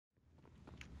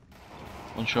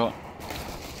One shot.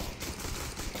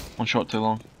 One shot too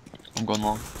long. I'm going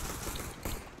long.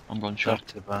 I'm going short.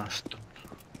 Dirty bastard.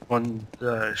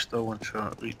 Still one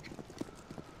shot, weak.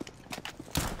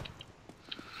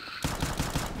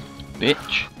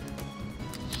 Bitch.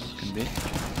 Fucking bitch.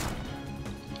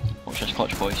 Watch this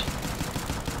clutch, boys.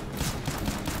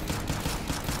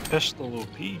 Pistol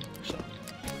OP, son.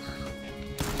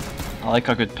 I like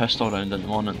a good pistol round in the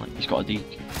morning, like he's got a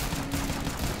deke.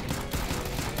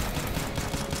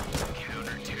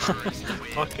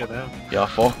 Fucking hell. Yeah,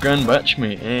 fucking bitch,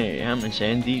 mate. Hey, I'm in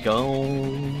Sandy, go.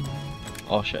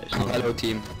 Oh shit, it's not. Hello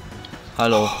team.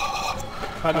 Hello.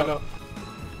 Hello.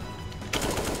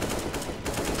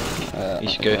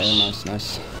 He's goose.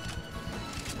 Nice.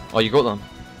 Oh, you got them?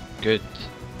 Good.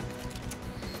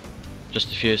 Just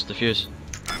defuse.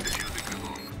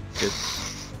 Good.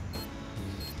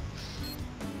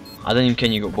 I didn't even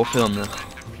ken you got both of them there.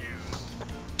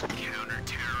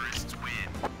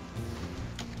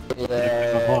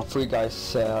 Yeah, three guys.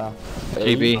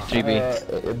 3B,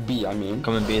 3B. B, I mean.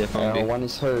 Come and B, they're coming B. One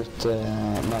is hurt,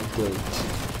 98.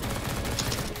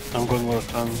 I'm going low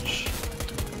tons.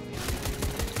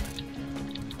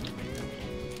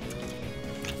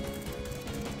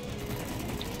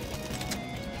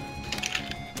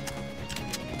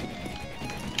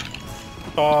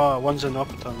 Oh, one's in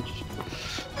upper tons.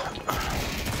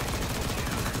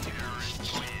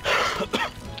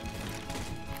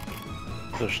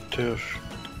 There's two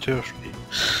or three.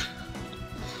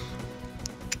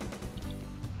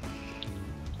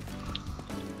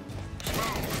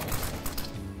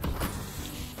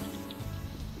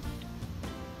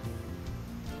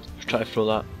 Try to throw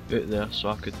that out there so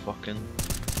I could fucking.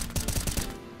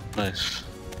 Nice.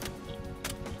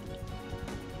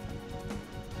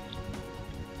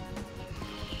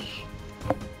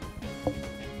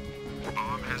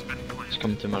 It's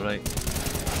coming to my right.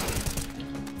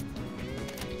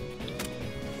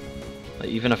 Like,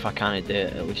 even if I can't do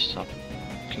it, at least I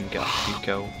can get a few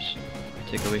kills.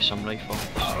 Take away some rifle.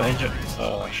 Behind you.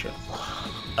 Oh shit.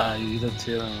 Ah, you did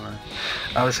see them, man.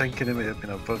 I was thinking it might have been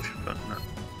above you, but no.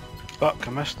 Fuck,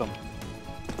 I missed him.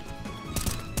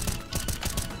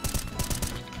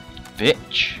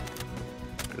 Bitch!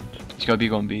 Good. He's gotta be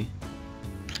going B.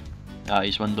 Ah,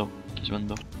 he's window.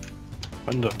 Window.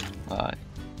 Aye.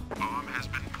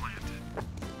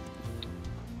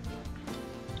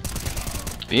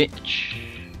 Bitch!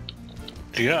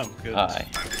 Yeah, I'm good. Aye.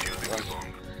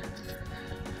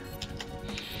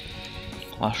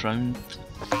 Last round.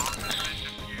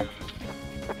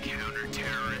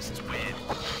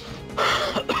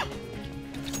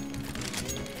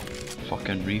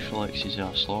 Fucking reflexes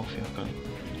are slow for you,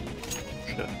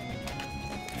 Shit.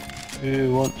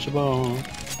 Who wants a ball?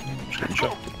 Just getting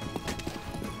shot.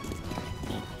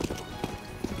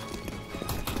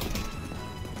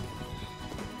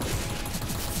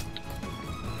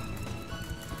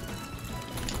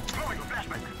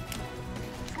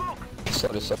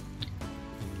 Sorry.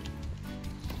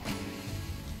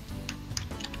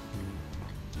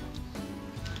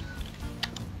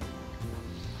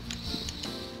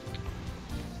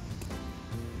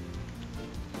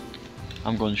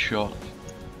 I'm going short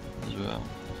as well.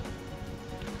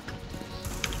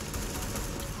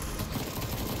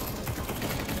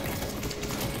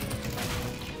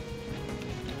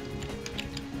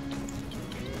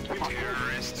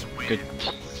 Good.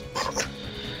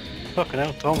 Fucking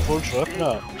hell, Tom Ford's ripping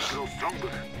that.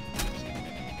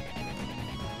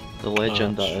 The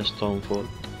legend that is Tom Ford.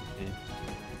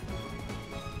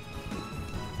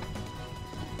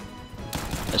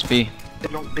 It's B.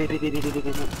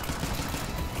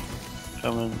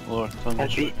 Coming lower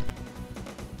tons.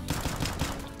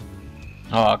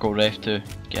 Oh, I got ref too.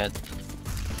 Get.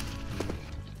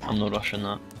 I'm not rushing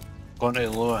that. Going to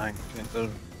low, I think. They're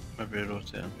maybe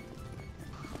rotating.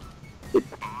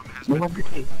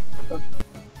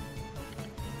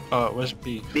 Oh, it was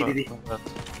B. Fuck that.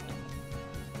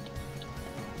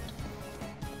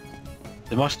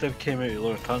 They must have came out of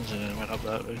lower tons and then went up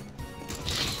that way.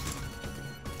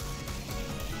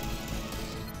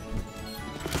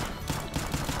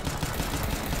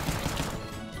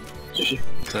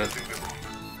 Dead.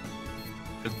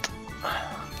 Good.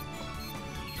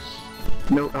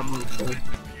 No ammo.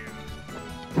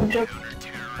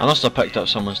 I must have picked up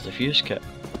someone's defuse kit.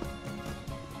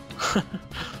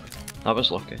 That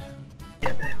was lucky.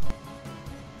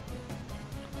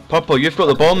 Purple, you've got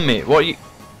the bomb, mate. What are you?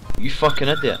 You fucking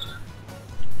idiot.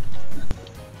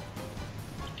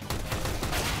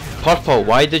 Purple,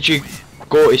 why did you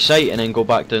go to site and then go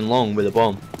back down long with the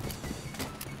bomb?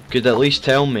 Could at least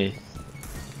tell me.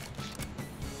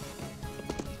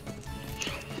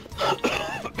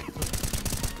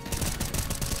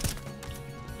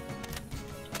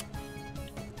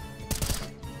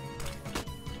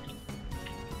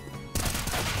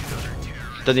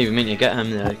 Didn't even mean to get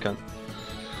him there, I can't.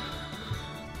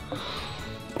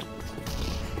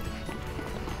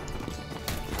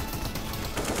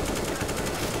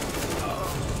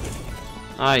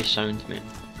 Aye, sound mate.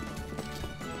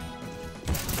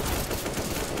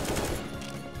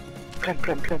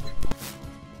 Plant.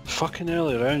 Fucking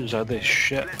early rounds are this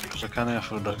shit because I can't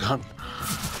afford a gun.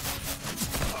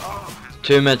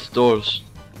 2 mid doors.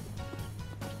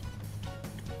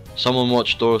 Someone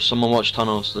watch doors, someone watch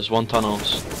tunnels. There's 1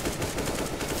 tunnels.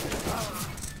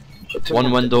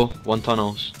 1 window, 1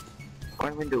 tunnels.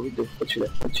 1 window. Watch it.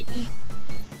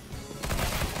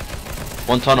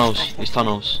 1 tunnels, he's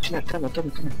tunnels. Tunnel.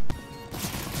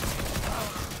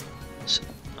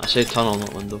 I said tunnel,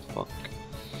 not window, fuck.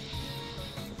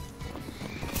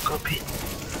 Copy.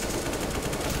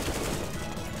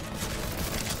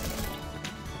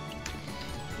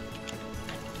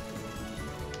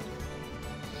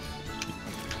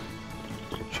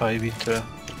 Five v2.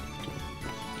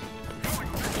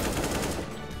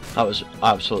 That was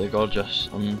absolutely gorgeous.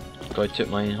 I'm going to took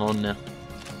my own horn there.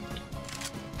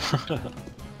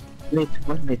 Mid,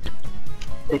 1 mid.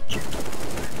 Thank you.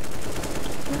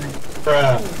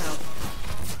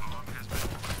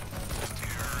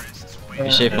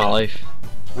 You saved my life.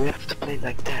 We have to play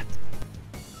like that.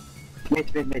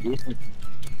 Mid, isn't it?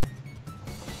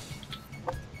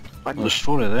 There's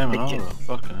 4 of them, Thank you.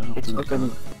 fucking hell. It's not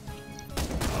gonna...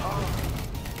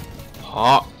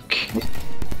 Fuck.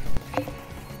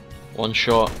 1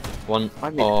 shot, 1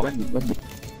 1 mid, off, 1 mid.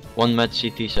 1 mid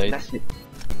CT side. Last mid.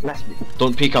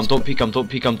 Don't peek him, don't peek him.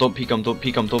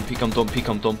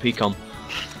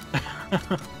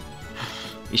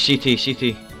 He's CT.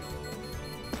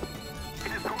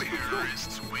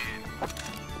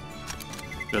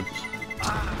 Good.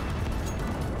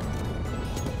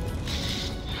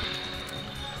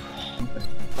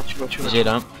 Watch. He's A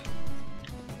ramp.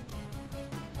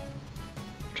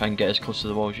 Try and get as close to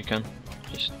the wall as you can.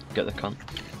 Just get the cunt.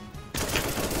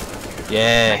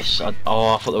 Yes! I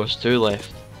thought there was 2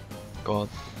 left. God.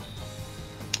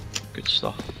 Good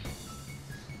stuff.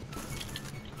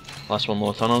 Last 1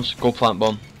 low tunnels. Go plant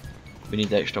bomb. We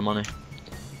need extra money.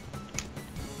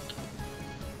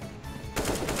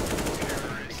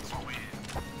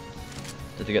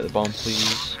 Did they get the bomb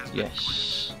please?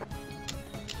 Yes.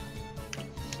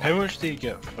 How much do you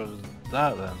get for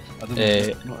that then? I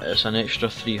didn't know. It's an extra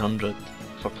 300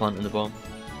 for planting the bomb.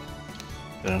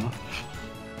 Fair enough.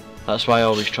 That's why I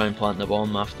always try and plant the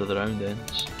bomb after the round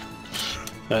ends.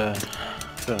 Fair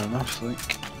enough, I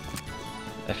think.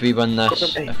 If we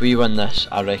win this,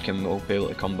 I reckon we'll be able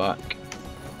to come back.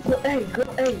 Go A.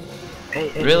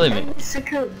 Hey. Really, mate?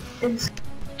 Secure.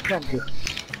 Plant here.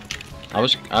 I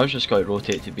was just going to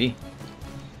rotate to B.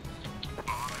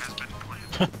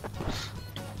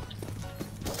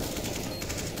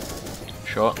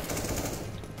 Shot.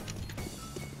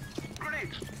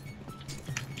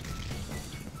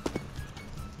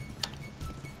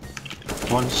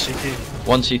 One CT.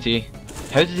 1 CT.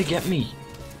 How did he get me?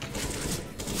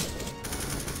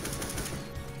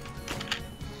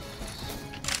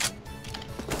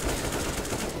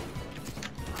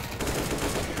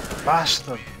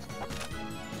 Bastard!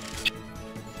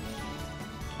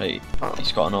 Right,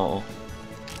 he's got an auto.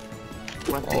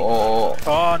 1 thing. Oh,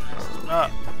 Oh, no!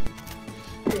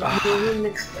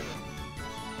 Next.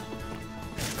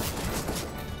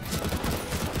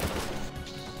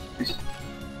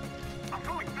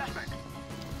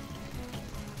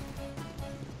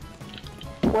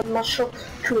 One more shot,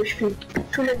 2 HP.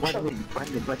 2 leg shot. 1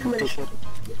 mid. Too many shots.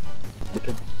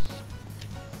 Okay.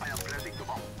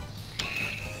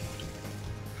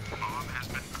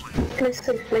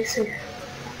 Play safe.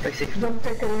 Play safe. Don't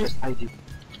take a risk. Just hide you.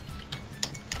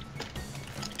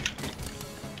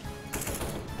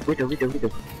 Widow.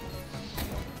 bitch.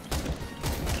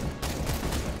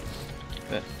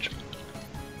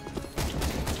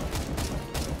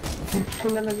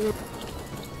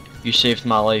 You saved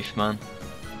my life, man.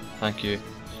 Thank you.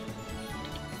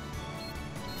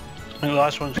 I think the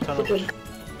last one's tunnels.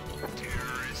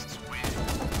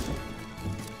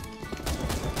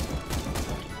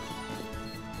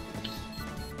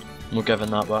 We're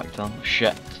giving that back to him.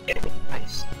 Shit.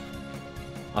 Nice.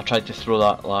 I tried to throw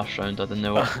that last round. I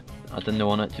didn't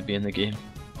want it to be in the game.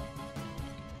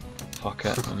 Fuck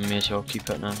it. I may as well keep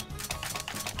it now.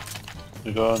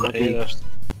 We go on A this.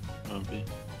 On B.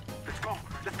 Let's go.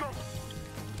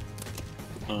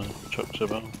 Chucks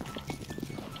about.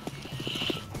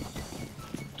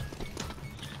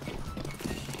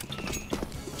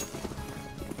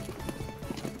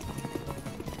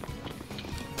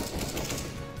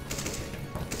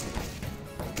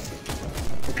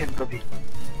 You can copy.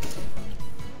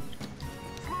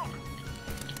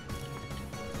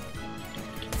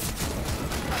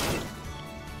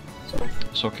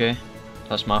 It's okay.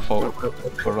 That's my fault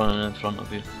for running in front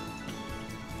of you.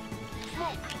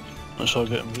 Let's all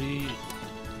get him.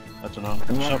 I don't know.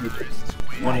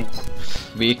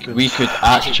 We could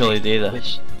actually do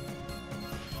this.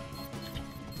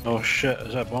 Oh shit,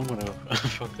 is that bomb gonna go?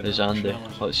 Fucking There's Andy.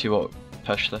 Let's see what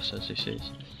pish this is, he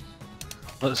says.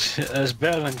 Let's see, it's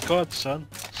better than COD, son.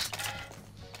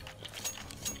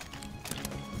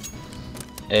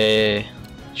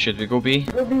 Should we go B?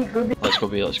 Go B, go B. Let's go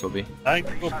B, let's go B. I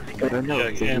can go yeah,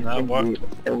 again, that worked.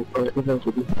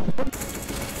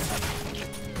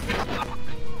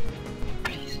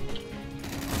 Please.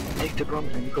 Take the bomb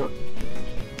and go.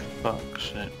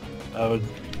 Fuck's sake. I would...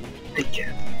 Take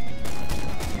care.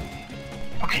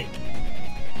 Okay.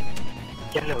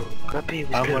 Yellow, grab B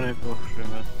with I'm girl. gonna go through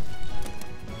mid.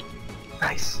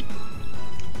 Nice.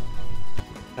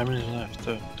 How many's left?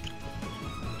 Two.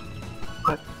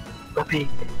 Grab B.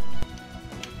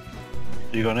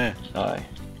 You going A? Aye.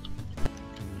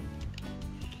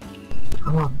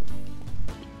 Come on.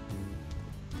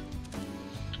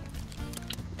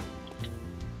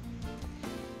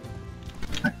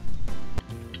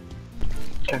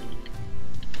 Okay.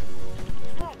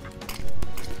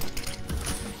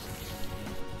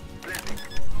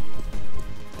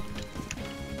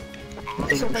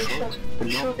 Take So the they shot, shot. the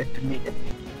long and the mid.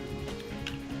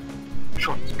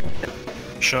 Shot.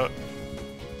 Shot.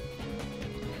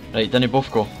 Right, then they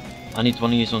both go. I need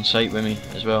one of these on site with me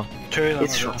as well. Two of them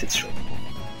It's are shot, there. it's shot.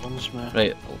 One's me.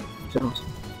 Right, Shot.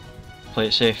 play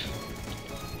it safe.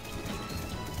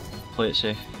 Play it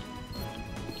safe.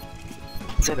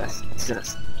 Save us.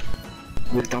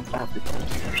 We don't have the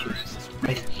defuse.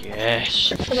 Right,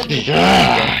 Yes!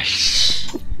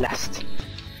 Yes! last.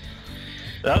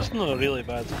 That's not a really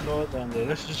bad COD, Andy.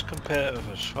 This is competitive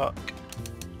as fuck.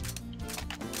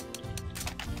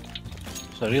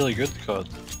 It's a really good COD.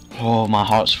 Oh, my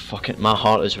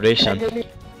heart is racing.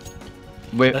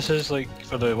 Wait, This is like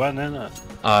for the win, innit?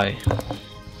 aye.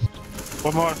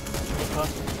 One more.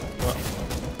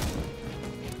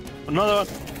 Another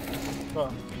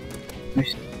one.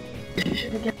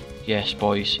 Yes,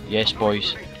 boys. Yes,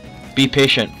 boys. Be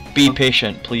patient. Be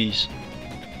patient, please.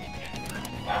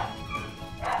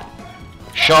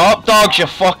 Shut up, dogs, you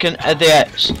fucking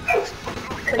idiots!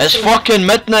 It's fucking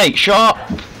midnight, shut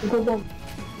up! Go bomb.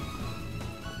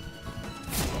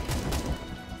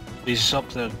 He's up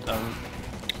there. No.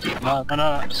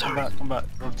 Come back.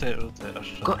 Rotate.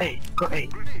 Go A.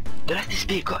 The left is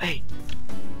B, go A.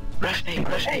 Rush A,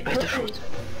 by the shot.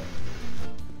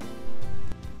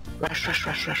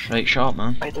 Rush. Right, shut up,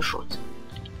 man. By the shot.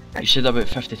 You said that about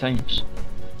 50 times.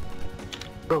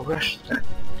 Go, rush. Right,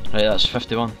 that's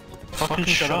 51. Fucking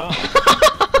shut up.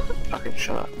 Fucking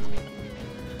shut up.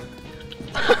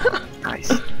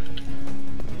 Nice.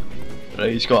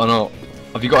 Right, he's got an ult.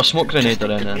 Have you got a smoke grenade or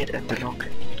The anything? mid and the long.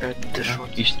 The shot.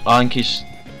 I think he's...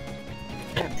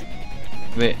 Plant.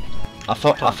 Wait, I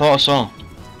thought I saw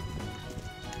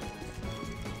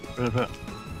Where about?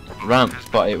 ramp,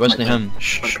 but it wasn't him.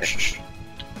 Shh.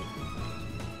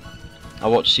 I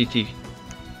watched CT. You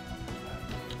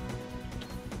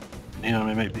know,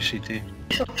 it might be CT.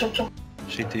 Shot.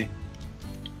 CT.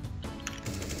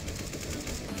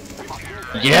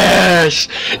 Yes!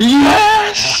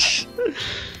 Yes!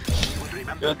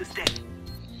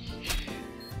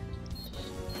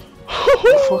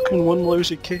 Fucking one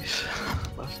lousy case.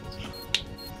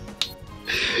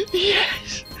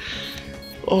 Yes!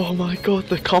 Oh my god,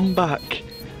 the comeback!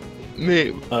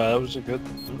 Mate, That was good.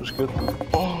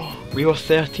 oh, we were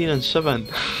 13 and 7.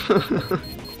 They will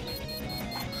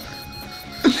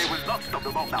not stop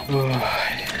the bomb now.